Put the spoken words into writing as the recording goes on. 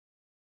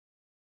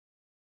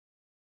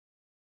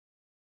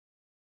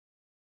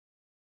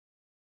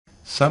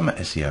some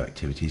SEO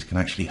activities can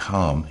actually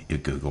harm your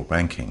Google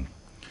ranking.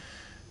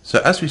 So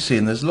as we've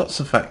seen, there's lots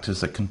of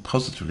factors that can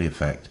positively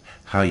affect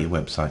how your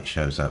website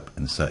shows up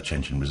in the search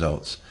engine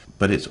results.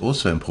 But it's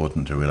also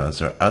important to realize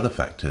there are other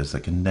factors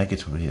that can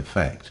negatively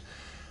affect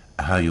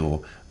how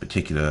your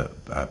particular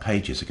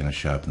pages are going to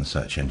show up in the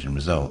search engine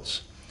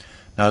results.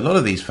 Now, a lot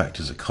of these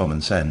factors are common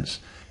sense.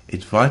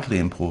 It's vitally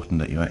important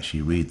that you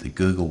actually read the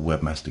Google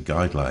Webmaster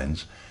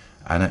Guidelines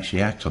and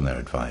actually act on their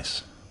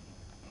advice.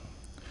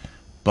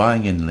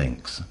 Buying in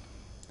links.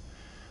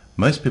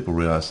 Most people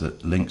realize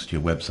that links to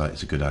your website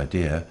is a good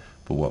idea,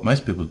 but what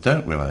most people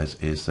don't realize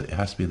is that it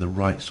has to be the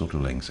right sort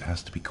of links. It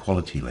has to be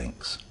quality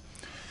links.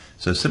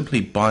 So simply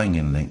buying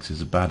in links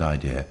is a bad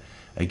idea.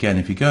 Again,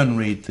 if you go and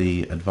read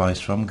the advice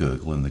from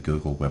Google in the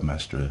Google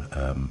Webmaster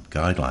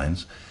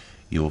Guidelines,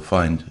 you'll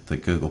find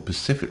that Google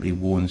specifically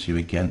warns you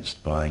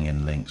against buying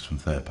in links from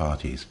third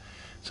parties.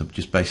 So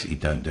just basically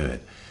don't do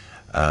it.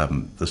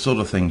 The sort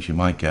of things you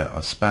might get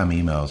are spam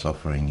emails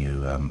offering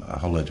you a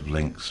whole load of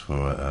links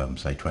for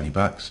say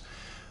 $20.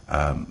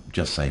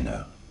 Just say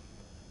no.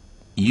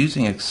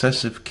 Using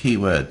excessive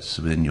keywords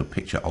within your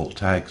picture alt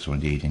tags or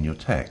indeed in your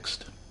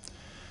text.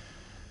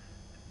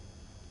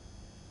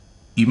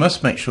 You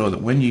must make sure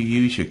that when you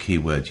use your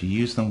keywords, you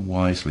use them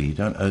wisely, you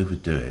don't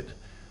overdo it.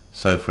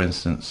 So for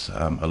instance,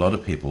 a lot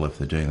of people, if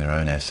they're doing their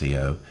own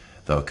SEO,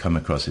 they'll come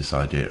across this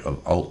idea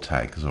of alt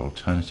tags or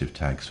alternative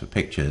tags for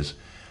pictures,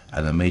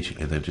 and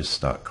immediately they'll just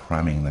start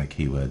cramming their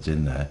keywords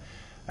in there.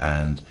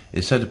 And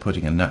instead of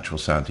putting a natural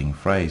sounding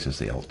phrase as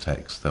the alt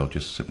text, they'll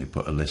just simply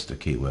put a list of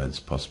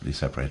keywords, possibly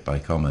separated by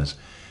commas.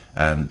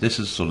 And this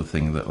is the sort of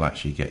thing that will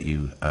actually get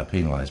you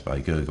penalized by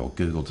Google.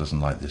 Google doesn't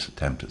like this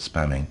attempt at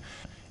spamming.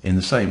 In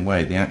the same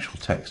way, the actual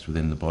text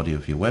within the body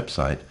of your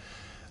website,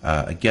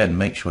 again,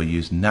 make sure you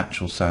use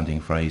natural sounding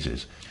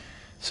phrases.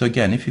 So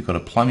again, if you've got a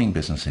plumbing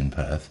business in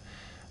Perth,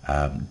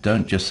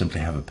 don't just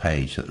simply have a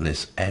page that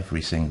lists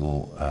every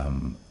single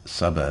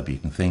suburb you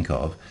can think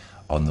of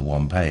on the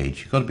one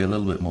page. You've got to be a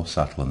little bit more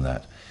subtle than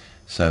that.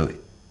 So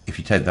if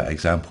you take that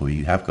example,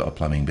 you have got a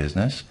plumbing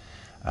business,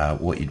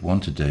 what you'd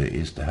want to do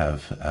is to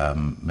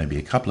have maybe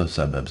a couple of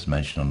suburbs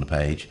mentioned on the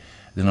page.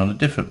 Then on a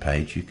different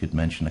page you could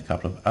mention a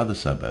couple of other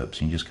suburbs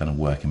and you just kind of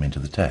work them into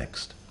the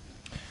text.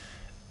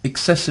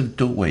 Excessive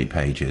doorway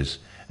pages.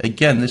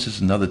 Again, this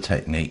is another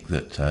technique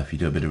that if you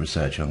do a bit of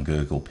research on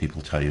Google,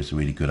 people tell you it's a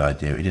really good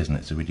idea. It isn't,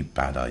 it's a really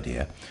bad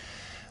idea.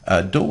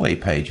 Doorway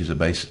pages are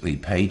basically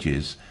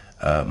pages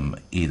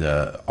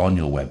either on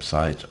your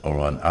website or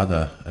on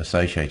other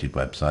associated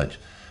websites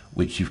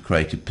which you've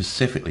created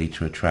specifically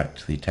to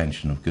attract the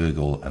attention of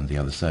Google and the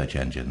other search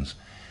engines.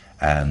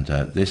 And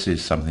this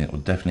is something that will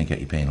definitely get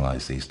you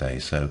penalized these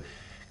days. So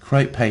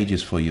create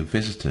pages for your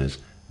visitors,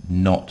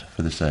 not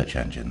for the search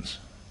engines.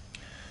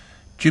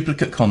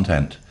 Duplicate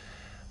content.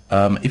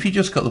 If you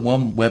just got the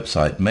one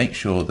website, make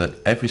sure that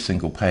every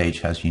single page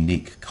has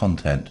unique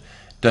content.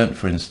 Don't,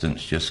 for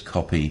instance, just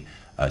copy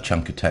a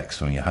chunk of text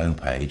from your home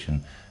page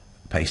and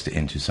paste it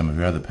into some of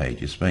your other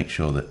pages. Make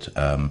sure that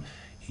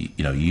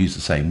you use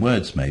the same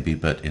words maybe,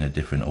 but in a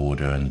different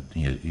order and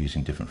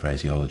using different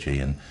phraseology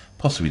and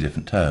possibly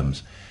different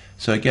terms.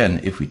 So again,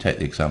 if we take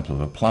the example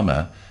of a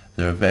plumber,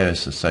 there are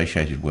various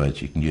associated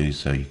words you can use.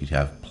 So you could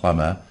have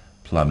plumber,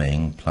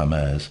 plumbing,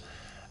 plumbers,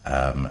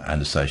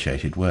 and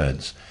associated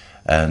words.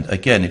 And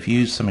again, if you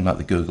use something like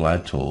the Google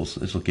Ad Tools,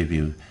 this will give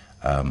you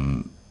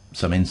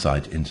some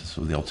insight into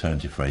sort of the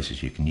alternative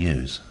phrases you can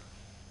use.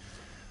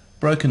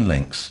 Broken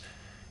links.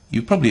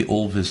 You've probably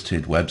all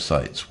visited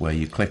websites where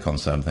you click on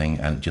something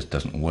and it just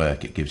doesn't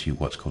work. It gives you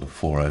what's called a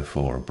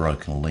 404, a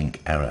broken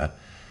link error.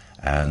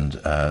 And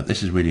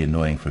this is really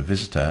annoying for a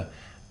visitor,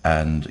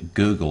 and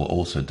Google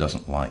also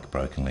doesn't like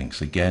broken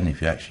links. Again,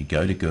 if you actually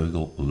go to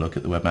Google, look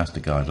at the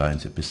Webmaster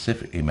Guidelines, it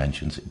specifically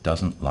mentions it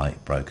doesn't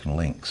like broken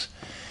links.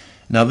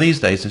 Now these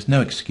days there's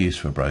no excuse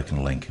for a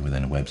broken link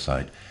within a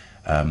website.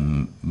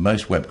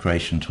 Most web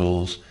creation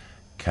tools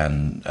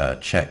can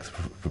check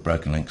for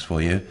broken links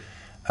for you,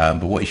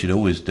 but what you should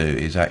always do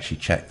is actually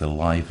check the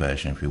live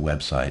version of your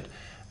website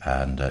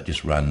and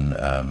just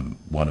run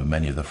one of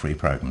many of the free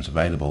programs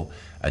available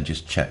and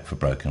just check for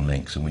broken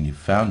links. And when you've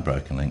found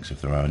broken links,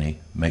 if there are any,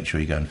 make sure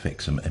you go and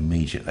fix them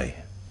immediately.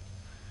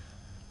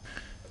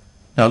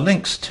 Now,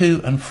 links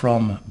to and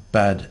from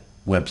bad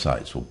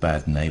websites or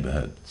bad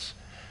neighborhoods.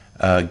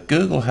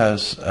 Google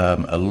has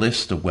a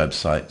list of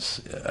websites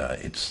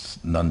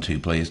it's none too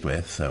pleased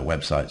with,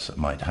 websites that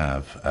might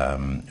have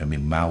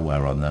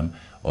malware on them,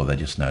 or they're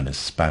just known as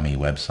spammy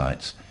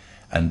websites.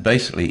 And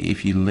basically,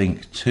 if you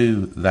link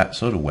to that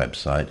sort of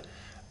website,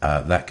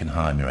 that can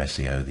harm your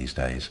SEO these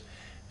days.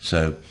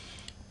 So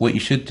what you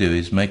should do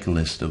is make a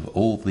list of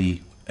all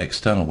the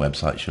external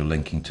websites you're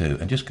linking to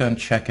and just go and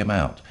check them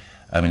out.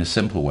 I mean, a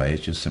simple way is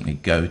just simply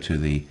go to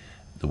the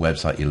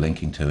website you're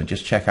linking to and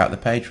just check out the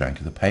page rank.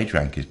 If the page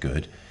rank is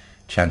good,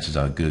 chances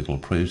are Google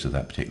approves of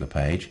that particular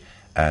page,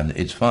 and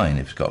it's fine.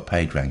 If it's got a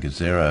page rank of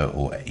 0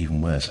 or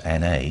even worse,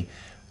 NA,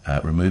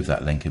 remove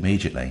that link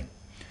immediately.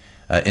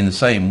 In the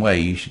same way,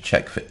 you should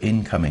check for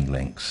incoming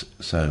links.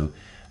 So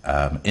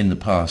In the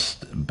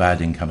past,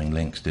 bad incoming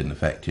links didn't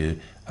affect you.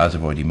 As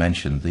I've already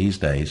mentioned, these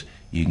days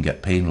you can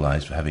get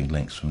penalized for having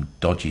links from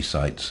dodgy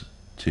sites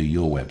to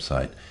your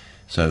website.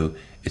 So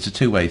it's a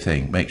two-way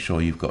thing. Make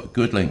sure you've got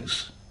good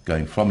links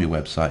going from your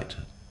website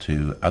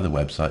to other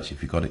websites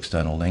if you've got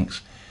external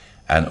links,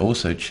 and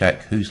also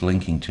check who's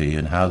linking to you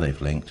and how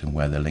they've linked and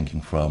where they're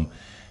linking from.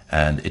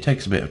 And it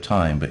takes a bit of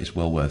time, but it's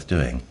well worth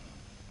doing.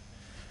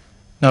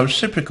 Now,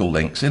 reciprocal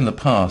links, in the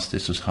past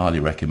this was highly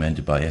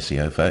recommended by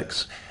SEO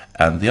folks,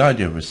 and the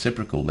idea of a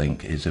reciprocal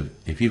link is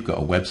if you've got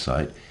a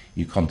website,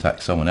 you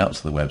contact someone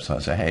else to the website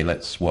and say, hey,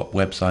 let's swap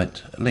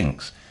website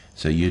links.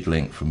 So you'd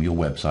link from your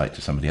website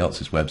to somebody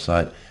else's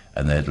website,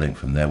 and they'd link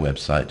from their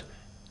website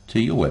to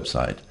your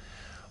website.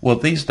 Well,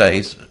 these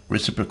days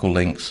reciprocal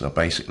links are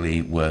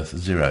basically worth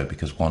zero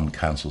because one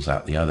cancels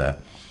out the other.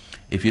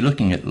 If you're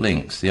looking at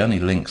links, the only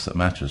links that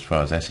matter as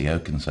far as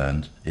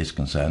SEO is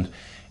concerned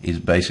is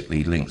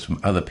basically links from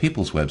other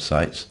people's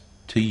websites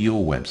to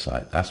your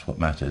website. That's what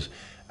matters.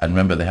 And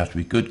remember, they have to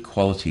be good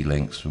quality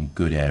links from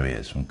good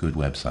areas, from good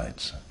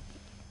websites.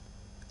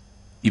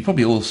 You've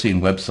probably all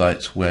seen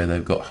websites where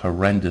they've got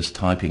horrendous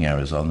typing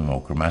errors on them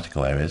or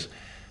grammatical errors.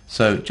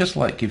 So just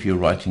like if you're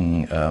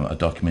writing a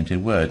document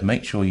in Word,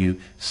 make sure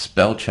you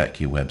spell check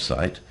your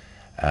website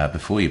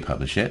before you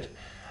publish it.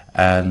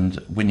 And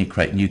when you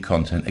create new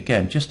content,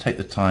 again, just take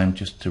the time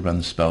just to run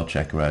the spell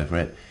checker over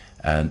it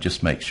and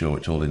just make sure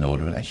it's all in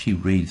order, and actually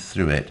read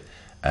through it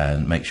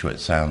and make sure it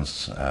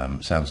sounds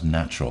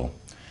natural.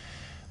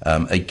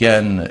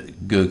 Again,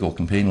 Google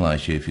can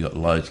penalize you if you've got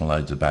loads and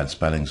loads of bad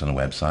spellings on a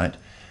website.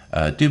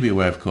 Do be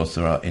aware, of course,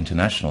 there are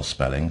international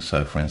spellings.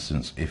 So, for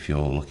instance, if you're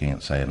looking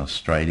at, say, an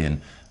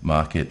Australian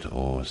market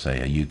or, say,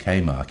 a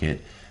UK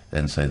market,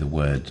 then, say, the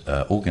word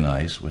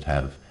organise would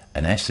have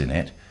an S in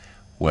it,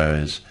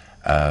 whereas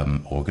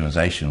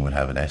organisation would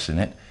have an S in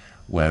it,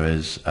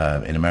 whereas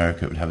in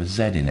America it would have a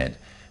Z in it.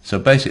 So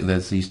basically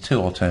there's these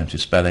two alternative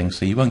spellings,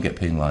 so you won't get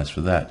penalised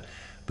for that.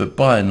 But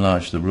by and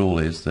large the rule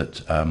is that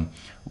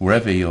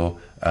wherever your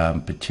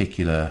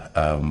particular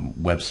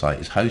website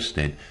is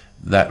hosted,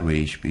 that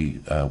really should be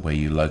where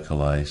you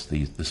localize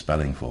the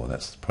spelling for.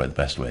 That's probably the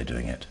best way of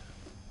doing it.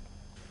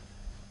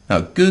 Now,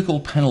 Google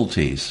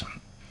penalties.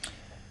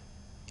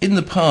 In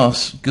the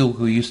past,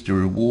 Google used to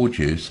reward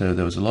you, so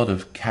there was a lot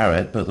of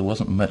carrot, but there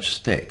wasn't much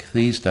stick.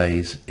 These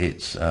days,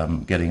 it's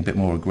getting a bit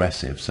more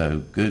aggressive,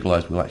 so Google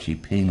will actually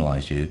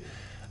penalize you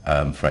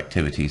for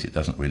activities it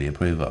doesn't really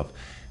approve of.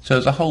 So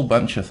there's a whole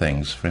bunch of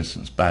things, for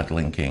instance, bad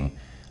linking,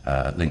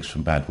 links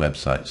from bad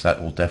websites,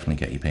 that will definitely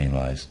get you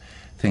penalized.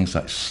 Things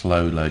like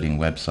slow loading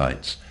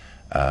websites,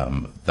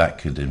 that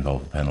could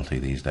involve a penalty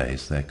these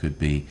days. There could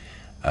be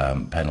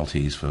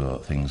penalties for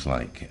things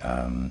like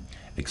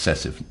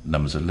excessive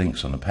numbers of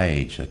links on a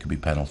page. There could be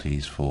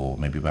penalties for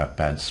maybe about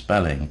bad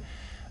spelling,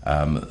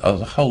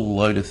 a whole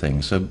load of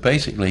things. So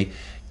basically,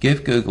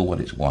 give Google what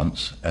it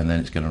wants, and then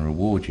it's going to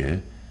reward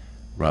you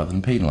rather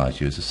than penalize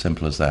you. It's as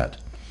simple as that.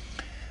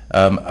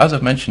 As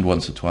I've mentioned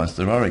once or twice,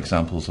 there are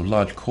examples of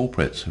large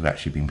corporates who've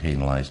actually been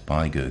penalized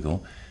by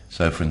Google.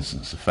 So, for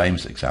instance, a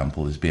famous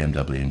example is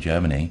BMW in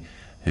Germany,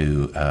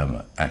 who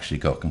actually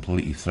got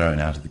completely thrown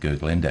out of the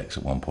Google index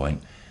at one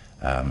point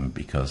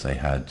because they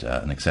had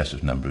an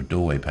excessive number of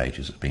doorway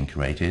pages that had been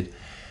created.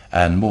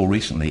 And more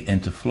recently,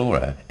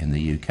 Interflora in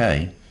the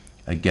UK,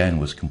 again,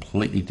 was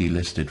completely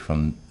delisted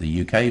from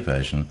the UK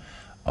version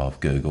of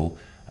Google,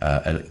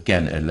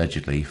 again,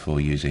 allegedly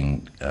for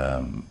using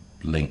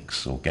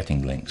links or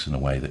getting links in a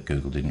way that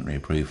Google didn't really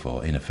approve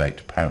for. In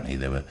effect, apparently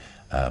they were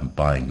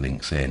buying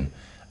links in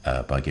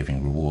by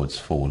giving rewards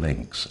for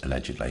links,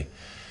 allegedly.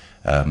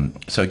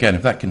 So again,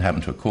 if that can happen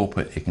to a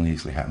corporate, it can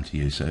easily happen to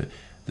you. So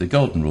the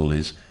golden rule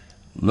is,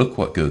 look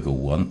what Google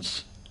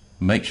wants,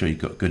 make sure you've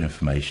got good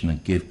information,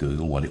 and give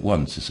Google what it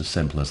wants. It's as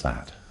simple as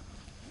that.